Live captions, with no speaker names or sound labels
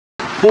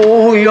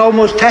Oh, you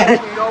almost had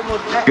it.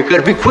 You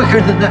gotta be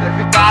quicker than that.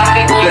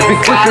 You gotta be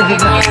quicker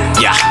than that.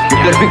 Yeah. You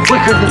gotta be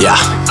quicker than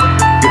that.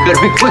 You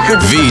gotta be quicker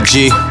than that.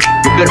 VG.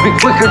 You gotta be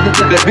quicker than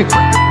that.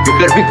 You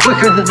gotta be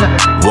quicker than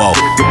that. Whoa.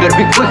 You gotta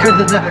be quicker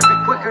than that.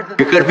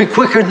 You gotta be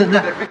quicker than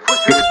that.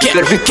 You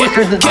gotta be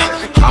quicker than that.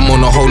 I'm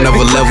on a whole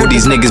nother level,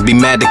 these niggas be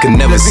mad they can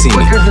never see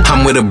me.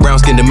 I'm with a brown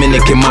skin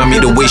Dominican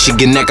mommy, the way she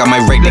get neck, I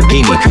might wreck the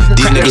guinea.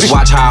 These niggas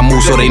watch how I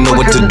move so they know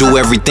what to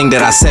do, everything that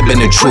I said been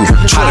the truth.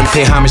 I done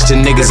pay homage to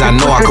niggas I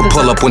know I could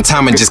pull up one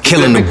time and just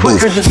kill in the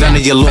booth. None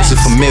of your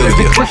losses familiar,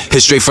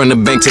 hit straight from the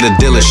bank to the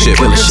dealership.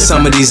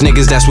 Some of these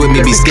niggas that's with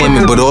me be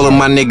scamming, but all of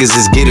my niggas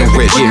is getting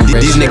rich.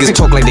 These niggas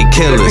talk like they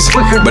killers,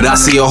 but I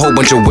see a whole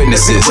bunch of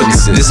witnesses.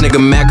 This nigga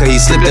mad cause he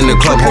slipped in the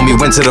club, homie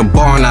went to the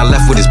bar and I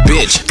left with his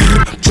bitch.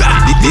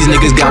 These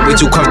niggas got way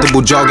too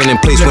comfortable jogging in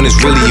place when it's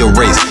really a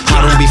race. I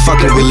don't be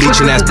fucking with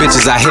leeching ass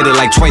bitches, I hit it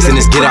like twice and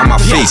it's get out my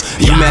face.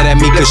 You mad at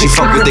me cause she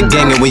fuck with the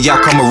gang and when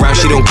y'all come around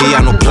she don't give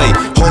y'all no play.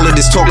 All of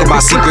this talk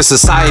about secret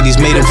societies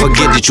made them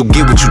forget that you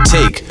get what you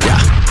take.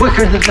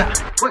 Quicker than that.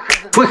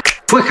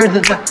 Quicker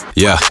than that.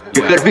 Yeah.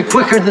 You gotta be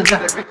quicker than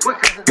that.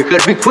 You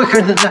gotta be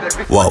quicker than that.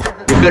 Whoa.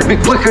 You gotta be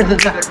quicker than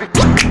that.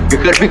 You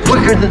gotta be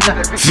quicker than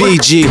that.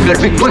 VG. You gotta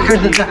be quicker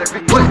than that.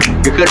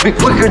 You gotta be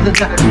quicker than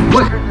that.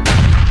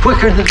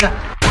 Quicker than that.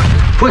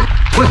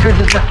 Quicker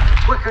than that.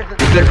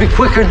 You gotta be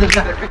quicker than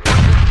that.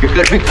 You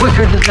gotta be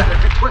quicker than that.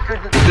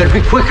 You gotta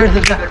be quicker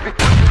than that.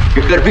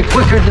 You gotta be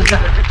quicker than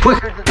that.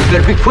 You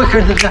gotta be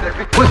quicker than that.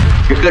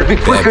 You gotta be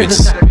quicker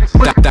than that.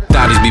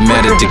 Thotties be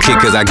mad at the kid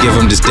cause I give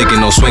him the stick and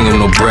no swing him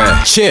no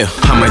bread. Chill.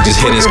 I might just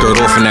hit and skirt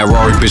off in that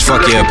Rory, bitch,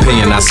 fuck your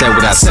opinion. I said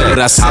what I said.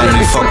 I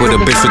only fuck with a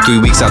bitch for 3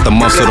 weeks out the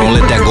month, so don't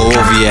let that go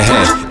over your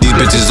head. These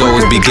bitches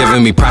always be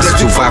giving me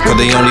prostitute vibe cause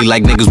they only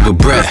like niggas with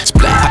bread.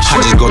 I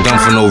just go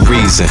dumb for no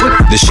reason.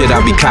 The shit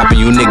I be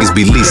copping, you niggas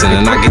be leasing,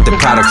 and I get the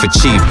product for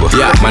cheaper.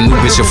 Yeah, my new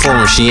bitch a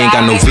foreign, she ain't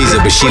got no visa,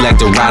 but she like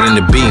to ride in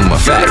the Beamer.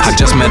 I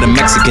just met a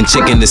Mexican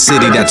chick in the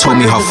city that told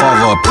me her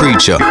father a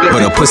preacher,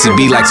 but her pussy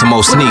be like some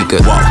old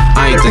sneakers.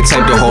 I ain't the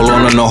type to hold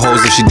on to no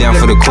hoes, if she down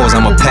for the cause,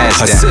 I'ma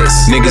pass that.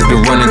 Niggas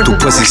been running through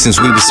pussy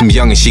since we was some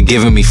young and she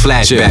giving me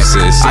flashbacks.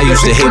 I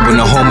used to hate when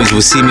the homies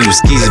would see me with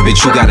skis,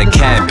 bitch, you got a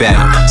cab back.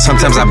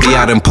 Sometimes I be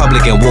out in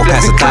public and walk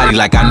past a thotty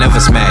like I never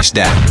smashed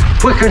that.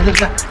 Quicker than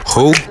that.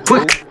 Who?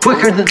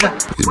 Quicker than that.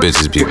 These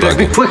bitches be You gotta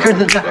be bugging. quicker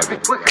than that.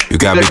 You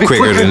gotta be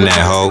quicker than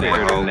that, ho.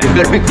 You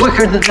gotta be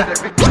quicker than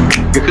that.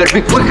 You gotta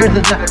be quicker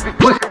than that.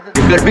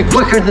 You gotta be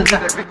quicker than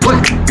that.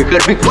 You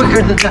gotta be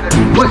quicker than that.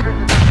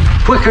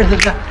 Quicker than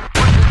that.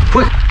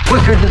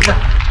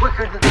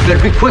 Quicker than that. You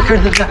gotta be quicker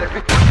than that.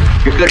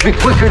 You gotta be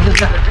quicker than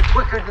that.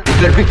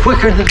 You gotta be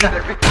quicker than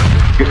that.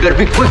 You gotta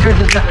be quicker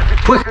than that.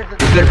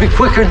 You gotta be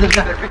quicker than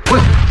that.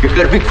 You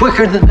gotta be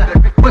quicker than that.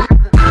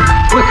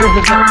 Quicker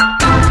than that.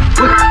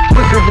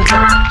 Quicker than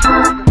that.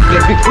 You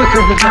gotta be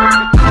quicker than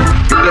that.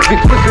 You gotta be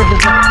quicker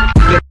than that.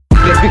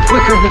 You gotta be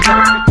quicker than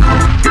that.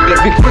 You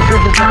gotta be quicker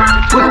than that.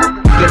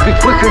 You gotta be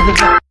quicker than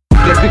that. You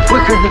gotta be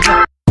quicker than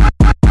that.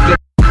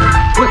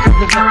 Quicker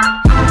than that.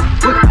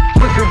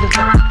 Quicker than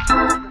that.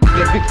 You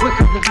gotta be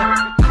quicker than that.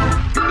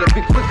 You gotta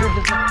be quicker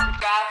than that.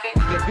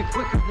 You gotta be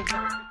quicker than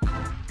that.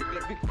 You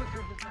gotta be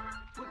quicker than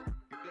that.